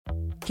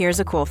Here's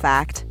a cool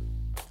fact.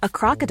 A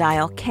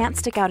crocodile can't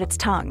stick out its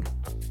tongue.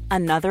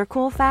 Another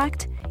cool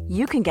fact,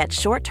 you can get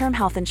short-term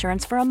health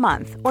insurance for a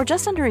month or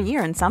just under a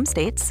year in some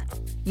states.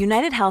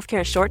 United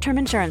Healthcare short-term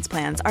insurance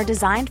plans are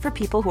designed for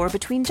people who are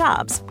between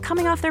jobs,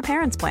 coming off their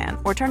parents' plan,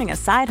 or turning a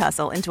side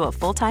hustle into a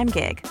full-time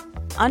gig.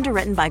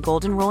 Underwritten by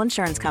Golden Rule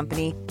Insurance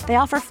Company, they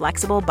offer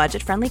flexible,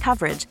 budget-friendly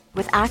coverage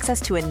with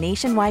access to a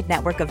nationwide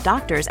network of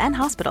doctors and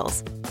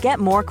hospitals. Get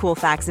more cool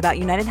facts about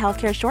United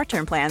Healthcare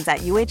short-term plans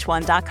at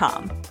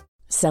uh1.com.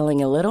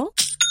 Selling a little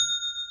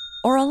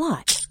or a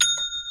lot?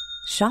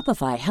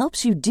 Shopify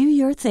helps you do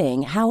your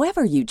thing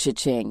however you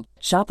cha-ching.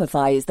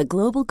 Shopify is the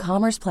global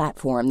commerce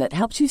platform that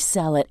helps you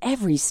sell at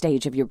every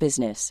stage of your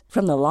business.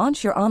 From the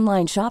launch your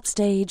online shop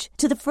stage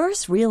to the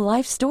first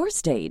real-life store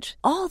stage,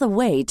 all the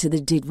way to the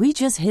did we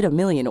just hit a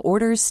million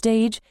orders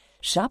stage.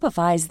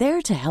 Shopify is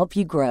there to help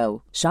you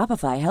grow.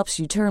 Shopify helps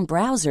you turn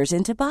browsers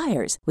into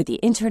buyers with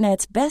the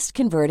internet's best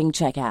converting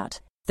checkout.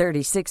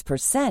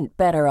 36%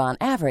 better on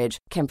average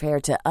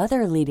compared to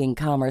other leading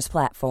commerce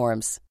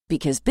platforms.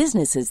 Because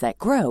businesses that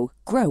grow,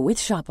 grow with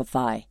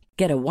Shopify.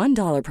 Get a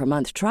 $1 per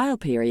month trial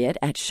period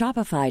at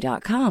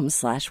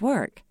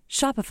shopify.com/work.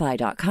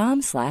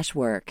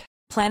 Shopify.com/work.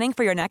 Planning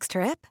for your next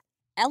trip?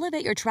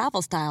 Elevate your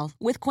travel style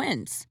with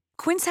Quince.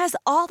 Quince has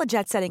all the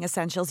jet-setting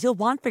essentials you'll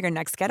want for your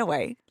next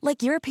getaway,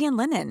 like European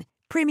linen,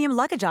 premium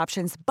luggage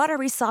options,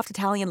 buttery soft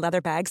Italian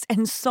leather bags,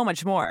 and so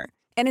much more.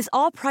 And is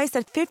all priced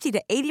at 50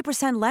 to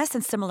 80% less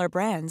than similar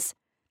brands.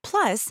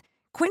 Plus,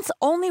 Quince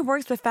only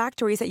works with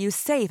factories that use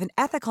safe and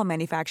ethical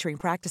manufacturing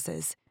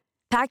practices.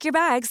 Pack your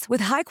bags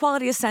with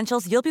high-quality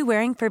essentials you'll be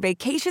wearing for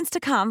vacations to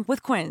come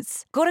with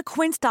Quince. Go to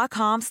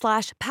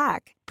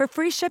quince.com/pack for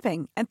free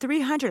shipping and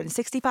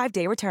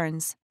 365-day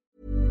returns.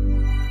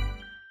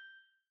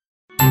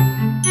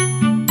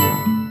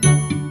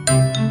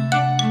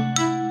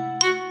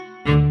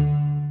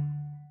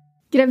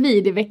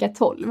 Gravid i vecka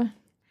 12.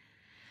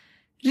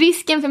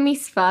 Risken för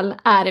missfall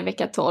är i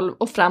vecka 12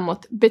 och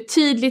framåt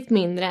betydligt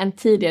mindre än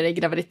tidigare i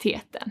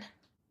graviditeten.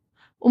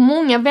 Och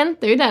många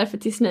väntar ju därför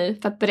tills nu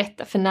för att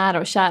berätta för nära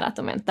och kära att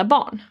de väntar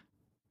barn.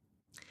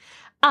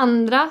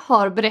 Andra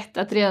har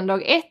berättat redan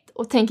dag 1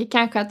 och tänker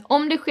kanske att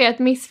om det sker ett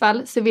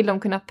missfall så vill de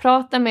kunna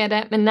prata med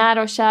det med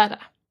nära och kära.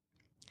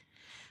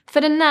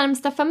 För den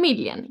närmsta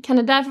familjen kan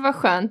det därför vara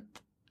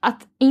skönt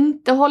att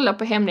inte hålla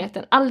på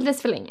hemligheten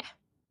alldeles för länge.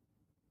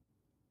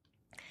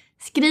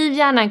 Skriv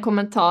gärna en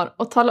kommentar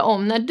och tala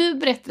om när du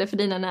berättade för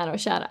dina nära och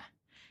kära.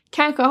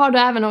 Kanske har du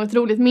även något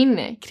roligt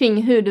minne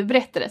kring hur du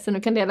berättade som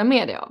du kan dela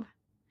med dig av.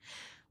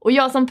 Och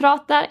jag som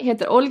pratar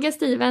heter Olga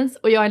Stevens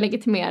och jag är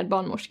legitimerad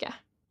barnmorska.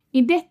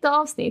 I detta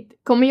avsnitt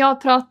kommer jag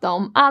att prata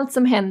om allt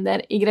som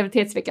händer i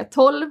graviditetsvecka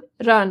 12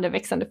 rörande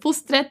växande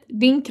fostret,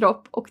 din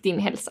kropp och din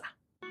hälsa.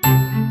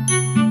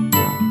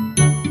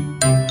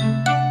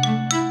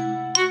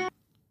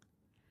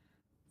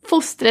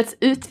 Fostrets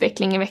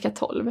utveckling i vecka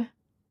 12.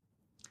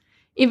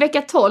 I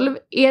vecka 12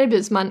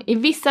 erbjuds man i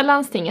vissa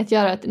landsting att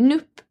göra ett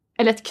NUP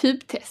eller ett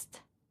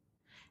kubtest.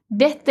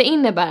 Detta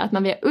innebär att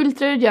man via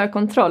ultraljud gör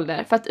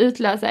kontroller för att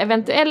utlösa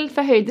eventuell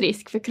förhöjd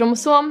risk för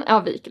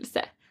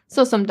kromosomavvikelse,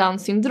 såsom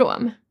Downs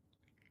syndrom.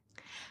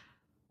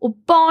 Och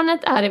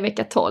barnet är i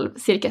vecka 12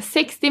 cirka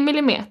 60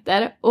 mm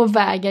och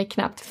väger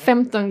knappt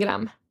 15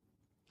 gram.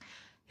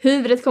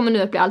 Huvudet kommer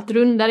nu att bli allt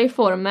rundare i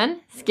formen,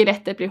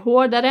 skelettet blir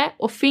hårdare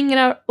och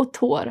fingrar och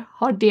tår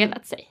har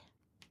delat sig.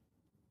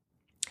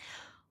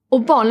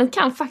 Och barnet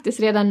kan faktiskt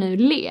redan nu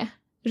le,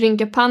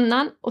 rynka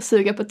pannan och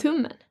suga på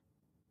tummen.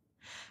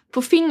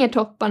 På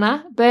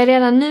fingertopparna börjar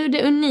redan nu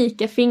det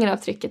unika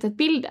fingeravtrycket att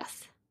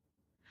bildas.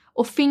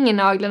 Och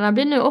fingernaglarna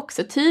blir nu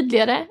också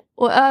tydligare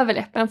och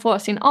överläppen får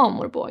sin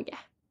amorbåge.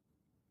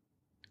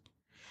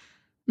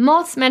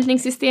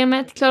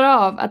 Matsmältningssystemet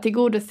klarar av att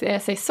tillgodose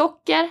sig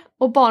socker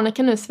och barnet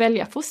kan nu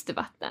svälja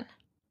fostervatten.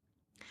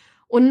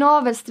 Och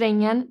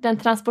navelsträngen den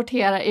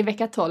transporterar i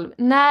vecka 12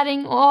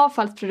 näring och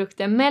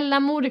avfallsprodukter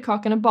mellan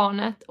moderkakan och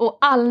barnet och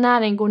all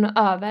näring går nu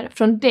över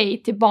från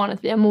dig till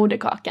barnet via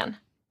moderkakan.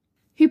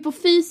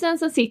 Hypofysen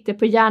som sitter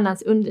på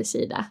hjärnans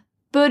undersida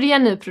börjar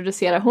nu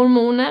producera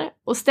hormoner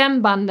och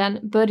stämbanden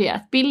börjar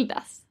att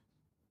bildas.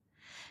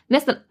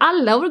 Nästan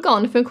alla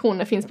organ och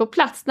funktioner finns på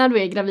plats när du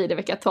är gravid i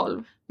vecka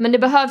 12, men det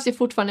behövs ju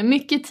fortfarande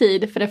mycket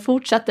tid för den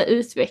fortsatta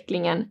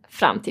utvecklingen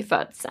fram till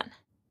födseln.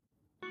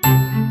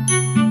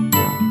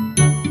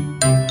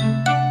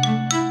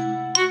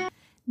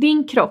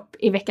 Din kropp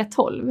i vecka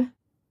 12.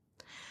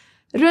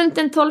 Runt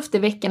den 12:e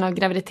veckan av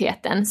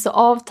graviditeten så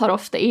avtar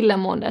ofta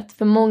illamåendet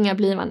för många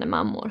blivande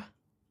mammor.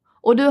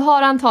 Och du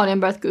har antagligen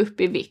börjat gå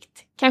upp i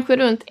vikt, kanske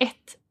runt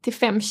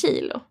 1-5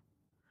 kilo.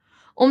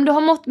 Om du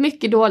har mått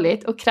mycket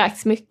dåligt och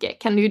kräkts mycket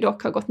kan du ju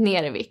dock ha gått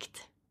ner i vikt.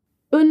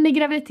 Under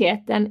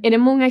graviditeten är det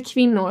många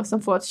kvinnor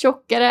som får ett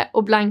tjockare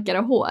och blankare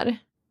hår.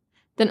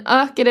 Den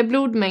ökade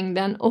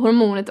blodmängden och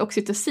hormonet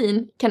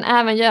oxytocin kan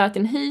även göra att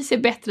din hy ser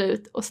bättre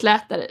ut och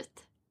slätar ut.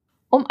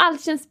 Om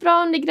allt känns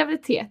bra under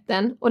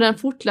graviditeten och den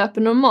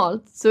fortlöper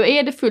normalt så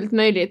är det fullt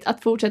möjligt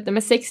att fortsätta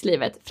med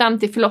sexlivet fram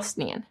till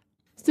förlossningen.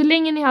 Så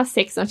länge ni har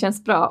sex som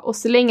känns bra och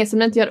så länge som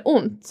det inte gör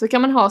ont så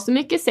kan man ha så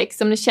mycket sex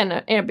som ni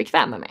känner er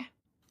bekväma med.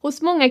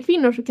 Hos många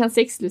kvinnor så kan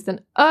sexlusten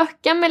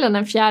öka mellan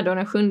den 4:e och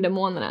den 7:e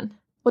månaden.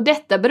 Och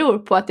detta beror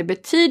på att det är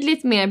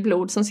betydligt mer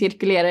blod som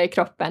cirkulerar i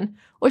kroppen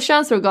och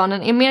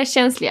könsorganen är mer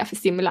känsliga för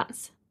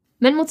stimulans.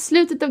 Men mot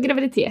slutet av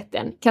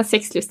graviditeten kan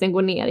sexlusten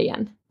gå ner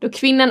igen, då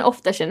kvinnan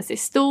ofta känner sig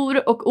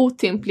stor och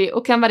otymplig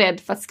och kan vara rädd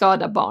för att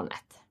skada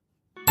barnet.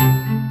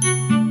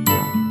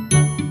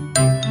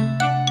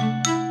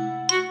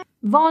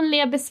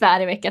 Vanliga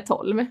besvär i vecka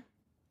 12.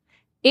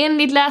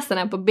 Enligt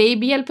läsarna på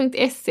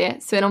babyhjälp.se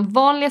så är de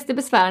vanligaste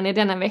besvären i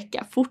denna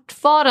vecka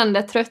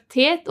fortfarande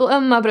trötthet och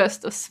ömma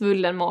bröst och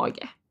svullen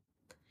mage.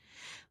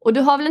 Och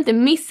du har väl inte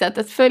missat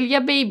att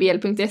följa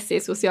babyhjälp.se i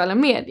sociala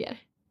medier?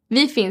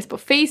 Vi finns på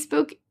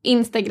Facebook,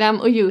 Instagram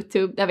och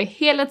YouTube där vi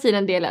hela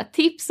tiden delar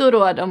tips och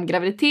råd om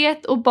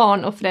graviditet och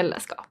barn och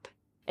föräldraskap.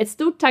 Ett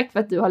stort tack för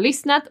att du har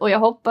lyssnat och jag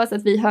hoppas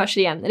att vi hörs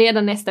igen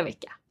redan nästa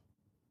vecka.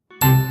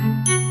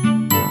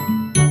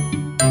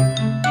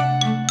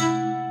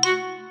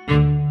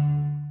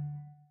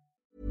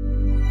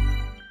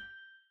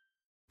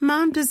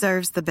 Mom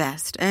deserves the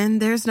best,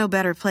 and there's no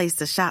better place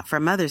to shop for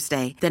Mother's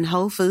Day than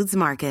Whole Foods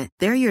Market.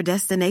 They're your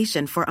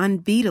destination for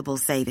unbeatable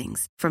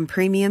savings, from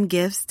premium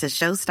gifts to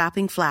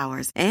show-stopping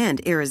flowers and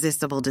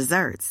irresistible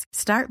desserts.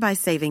 Start by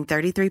saving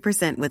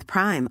 33% with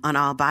Prime on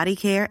all body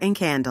care and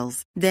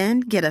candles.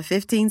 Then get a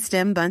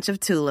 15-stem bunch of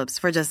tulips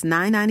for just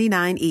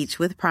 $9.99 each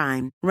with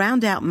Prime.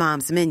 Round out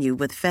Mom's menu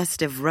with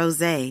festive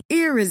rosé,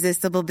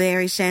 irresistible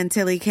berry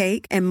chantilly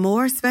cake, and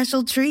more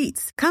special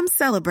treats. Come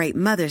celebrate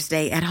Mother's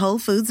Day at Whole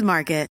Foods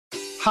Market.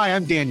 Hi,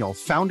 I'm Daniel,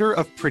 founder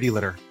of Pretty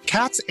Litter.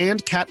 Cats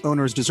and cat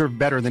owners deserve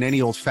better than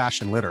any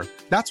old-fashioned litter.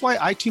 That's why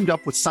I teamed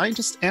up with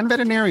scientists and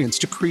veterinarians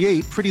to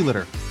create Pretty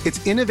Litter.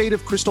 Its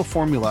innovative crystal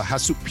formula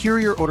has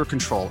superior odor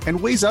control and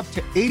weighs up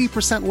to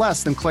 80%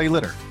 less than clay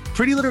litter.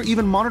 Pretty Litter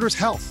even monitors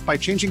health by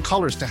changing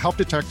colors to help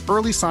detect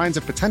early signs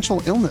of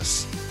potential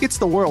illness. It's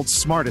the world's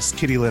smartest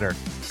kitty litter.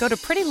 Go to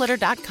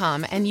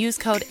prettylitter.com and use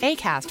code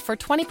ACAST for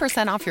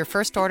 20% off your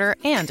first order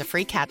and a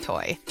free cat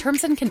toy.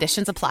 Terms and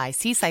conditions apply.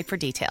 See site for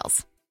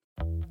details.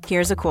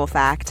 Here's a cool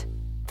fact.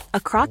 A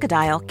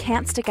crocodile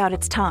can't stick out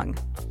its tongue.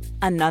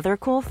 Another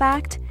cool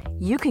fact,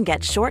 you can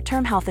get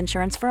short-term health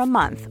insurance for a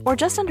month or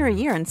just under a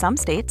year in some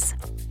states.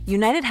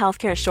 United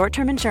Healthcare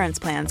short-term insurance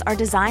plans are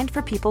designed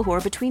for people who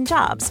are between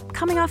jobs,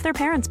 coming off their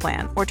parents'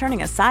 plan, or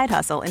turning a side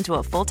hustle into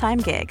a full-time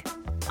gig.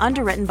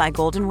 Underwritten by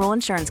Golden Rule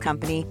Insurance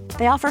Company,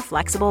 they offer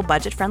flexible,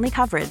 budget-friendly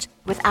coverage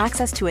with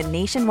access to a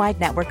nationwide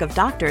network of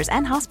doctors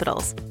and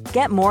hospitals.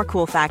 Get more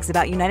cool facts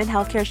about United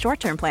Healthcare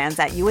short-term plans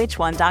at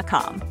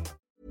uh1.com.